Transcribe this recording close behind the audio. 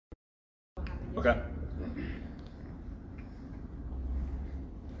Okay.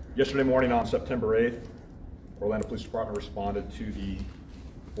 Yesterday morning on September 8th, Orlando Police Department responded to the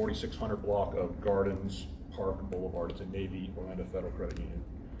 4600 block of Gardens Park Boulevard. It's in Navy, Orlando Federal Credit Union.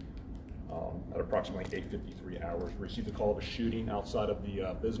 At approximately 8:53 hours, we received a call of a shooting outside of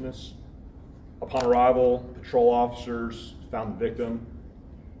the business. Upon arrival, patrol officers found the victim,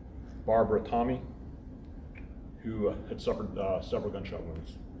 Barbara Tommey, who had suffered several gunshot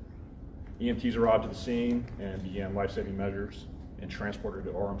wounds. EMTs arrived to the scene and began life-saving measures and transported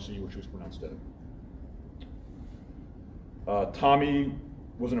her to RMC, which was pronounced dead. Tommy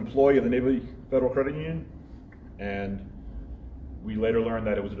was an employee of the Navy Federal Credit Union, and we later learned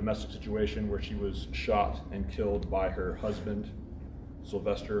that it was a domestic situation where she was shot and killed by her husband,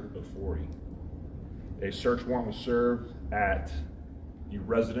 Sylvester Ofori. A search warrant was served at the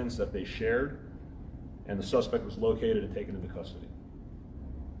residence that they shared, and the suspect was located and taken into custody.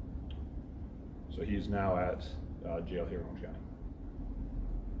 So he is now at jail here in Orange County.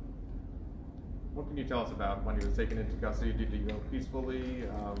 What can you tell us about when he was taken into custody? Did he go peacefully?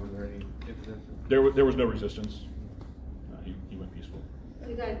 Were there any incidents? There was no resistance. He went peacefully.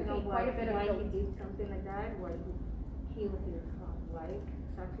 You guys know why he did something like that? Why he killed his wife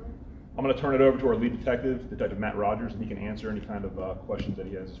exactly? I'm going to turn it over to our lead detective, Detective Matt Rogers, and he can answer any kind of questions that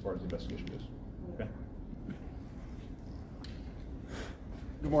he has as far as the investigation goes. Okay.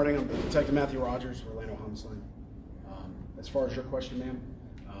 Good morning. I'm Detective Matthew Rogers, Orlando Homicide. As far as your question, ma'am,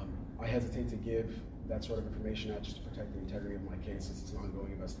 I hesitate to give that sort of information out just to protect the integrity of my case since it's an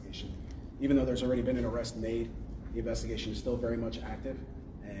ongoing investigation. Even though there's already been an arrest made, the investigation is still very much active,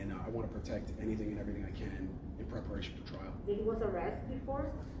 and I want to protect anything and everything I can in preparation for trial. Did he was arrested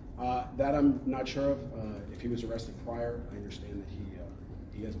before? That I'm not sure of. If he was arrested prior, I understand that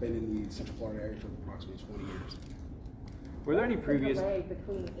he has been in the Central Florida area for approximately 20 years. Were there any previous delay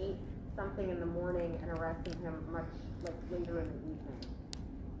between 8 something in the morning and arresting him much like later in the evening?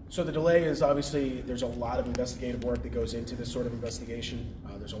 So the delay is obviously there's a lot of investigative work that goes into this sort of investigation.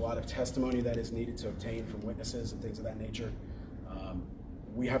 There's a lot of testimony that is needed to obtain from witnesses and things of that nature.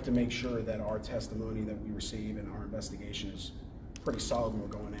 We have to make sure that our testimony that we receive in our investigation is pretty solid when we're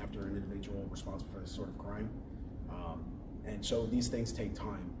going after an individual responsible for this sort of crime. And so these things take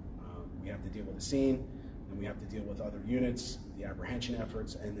time. We have to deal with the scene, and we have to deal with other units, the apprehension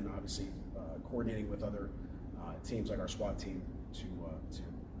efforts, and then obviously coordinating with other teams like our SWAT team to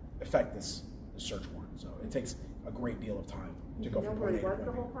effect this search warrant. So it takes a great deal of time to go from point A to point B. Did you know where he was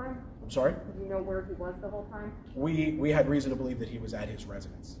the whole time? I'm sorry? Did you know where he was the whole time? We had reason to believe that he was at his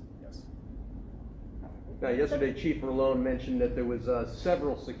residence, yes. Now, yesterday, Chief Orlando mentioned that there was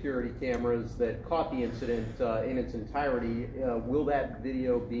several security cameras that caught the incident in its entirety. Will that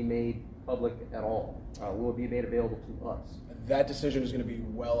video be made public at all? Will it be made available to us? That decision is going to be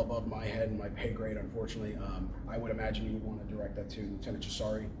well above my head and my pay grade, unfortunately. I would imagine you would want to direct that to Lieutenant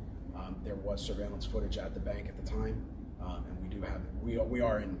Chisari. There was surveillance footage at the bank at the time, and we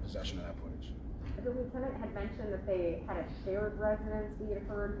are in possession of that footage. The lieutenant had mentioned that they had a shared residence. We had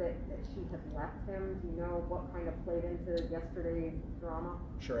heard that she had left him. Do you know what kind of played into yesterday's drama?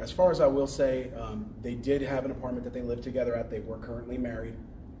 Sure. As far as I will say, they did have an apartment that they lived together at. They were currently married.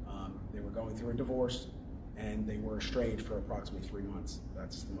 They were going through a divorce, and they were estranged for approximately 3 months.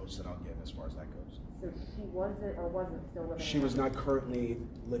 That's the most that I'll give as far as that goes. So she wasn't or wasn't still living She was not currently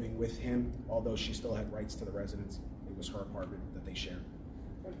living with him, although she still had rights to the residence. It was her apartment that they shared.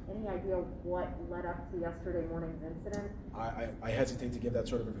 Any idea what led up to yesterday morning's incident? I hesitate to give that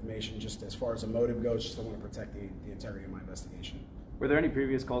sort of information just as far as a motive goes, just I want to protect the integrity of my investigation. Were there any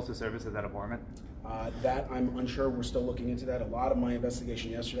previous calls to service at that apartment? That I'm unsure. We're still looking into that. A lot of my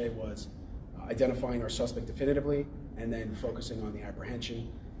investigation yesterday was identifying our suspect definitively and then focusing on the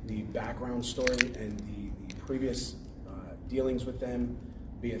apprehension, the background story, and the previous dealings with them,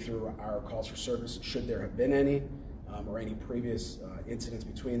 be it through our calls for service, should there have been any, or any previous incidents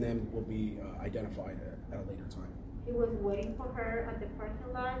between them, will be identified at a later time. He was waiting for her at the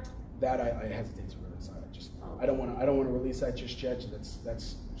parking lot? That I hesitate to release that. I don't want to release that just yet.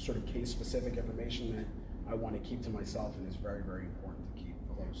 That's sort of case specific information that I want to keep to myself, and is very, very important to keep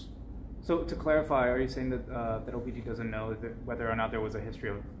close. So to clarify, are you saying that that OPD doesn't know whether or not there was a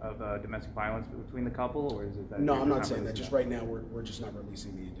history of domestic violence between the couple, or is it that? No, I'm not saying that. Just right now, we're just not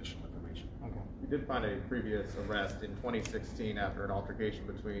releasing the additional information. Okay. We did find a previous arrest in 2016 after an altercation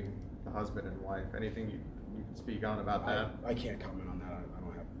between the husband and wife. Anything you can speak on about that? I can't comment on that. I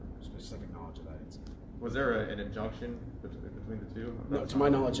don't have specific knowledge of that incident. Was there an injunction between the two? No, to my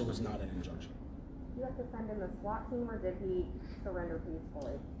knowledge, it was not an injunction. Did you have to send in the SWAT team, or did he surrender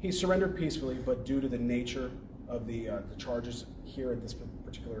peacefully? He surrendered peacefully, but due to the nature of the charges here at this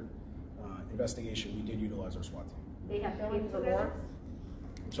particular investigation, we did utilize our SWAT team. They have Showing kids together? remorse?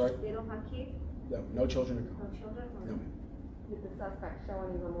 I'm sorry? They don't have kids? No, no children. No children? No, ma'am. Did the suspect show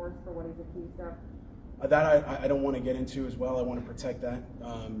any remorse for what he's accused of? That I don't want to get into as well. I want to protect that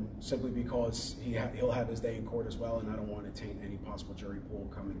simply because he'll have his day in court as well, and I don't want to taint any possible jury pool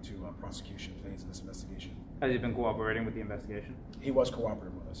coming to prosecution phase of this investigation. Has he been cooperating with the investigation? He was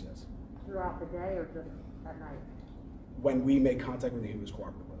cooperating with us, yes. Throughout the day or just at night? When we made contact with him, he was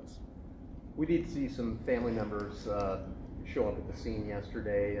cooperating with us. We did see some family members show up at the scene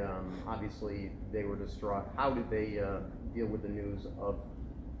yesterday. Obviously, they were distraught. How did they deal with the news of?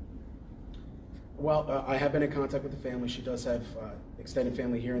 Well, I have been in contact with the family. She does have extended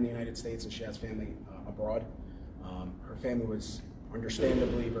family here in the United States, and she has family abroad. Her family was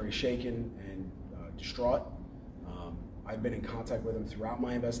understandably very shaken and distraught. I've been in contact with them throughout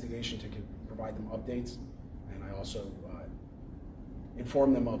my investigation to provide them updates, and I also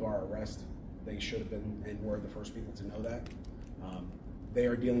informed them of our arrest. They should have been and were the first people to know that. They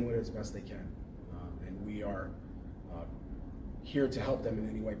are dealing with it as best they can, and we are here to help them in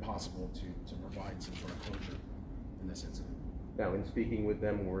any way possible to provide some sort of closure in this incident. Now, in speaking with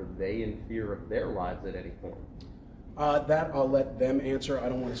them, were they in fear of their lives at any point? That I'll let them answer. I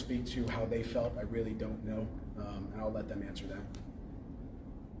don't want to speak to how they felt. I really don't know, and I'll let them answer that.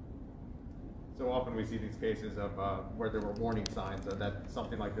 So often we see these cases of where there were warning signs that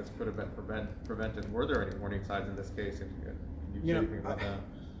something like this could have been prevented. Were there any warning signs in this case? Can you say anything about that?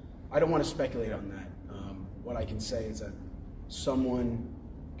 I don't want to speculate on that. What I can say is that someone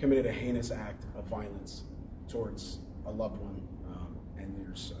committed a heinous act of violence towards a loved one, and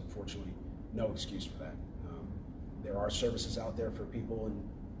there's unfortunately no excuse for that. There are services out there for people in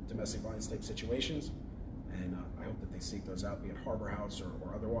domestic violence type situations, and I hope that they seek those out, be it Harbor House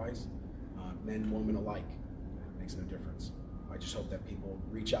or otherwise. Men and women alike, it makes no difference. I just hope that people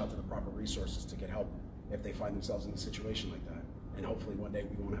reach out to the proper resources to get help if they find themselves in a situation like that, and hopefully one day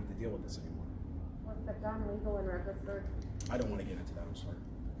we won't have to deal with this anymore. Was the gun legal and registered? I don't want to get into that, I'm sorry.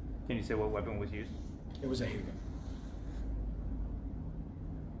 Can you say what weapon was used? It was a handgun.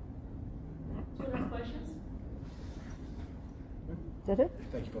 Two last questions? Did it?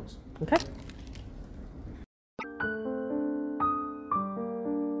 Thank you, folks. Okay.